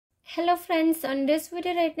Hello friends, on this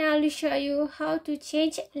video right now I'll show you how to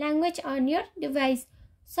change language on your device.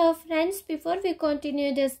 So friends, before we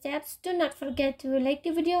continue the steps, do not forget to like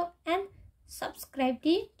the video and subscribe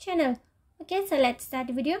the channel. Okay, so let's start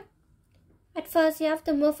the video. At first you have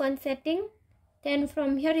to move on setting, then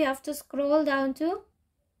from here you have to scroll down to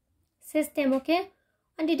system. Okay,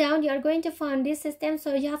 on the down you are going to find this system,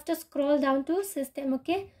 so you have to scroll down to system.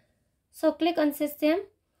 Okay, so click on system.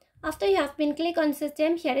 After you have been click on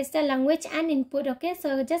system, here is the language and input. Okay,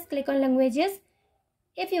 so just click on languages.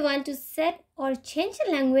 If you want to set or change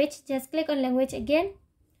language, just click on language again.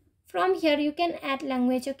 From here you can add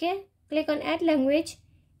language. Okay, click on add language.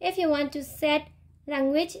 If you want to set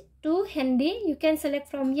language to Hindi, you can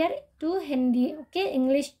select from here to Hindi. Okay,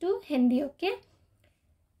 English to Hindi. Okay,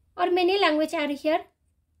 or many language are here.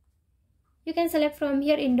 You can select from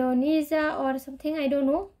here Indonesia or something, I don't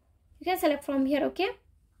know. You can select from here. Okay,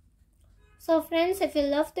 so friends, if you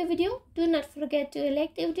love the video, do not forget to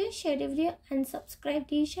like the video, share the video and subscribe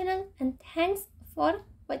the channel, and thanks for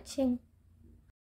watching.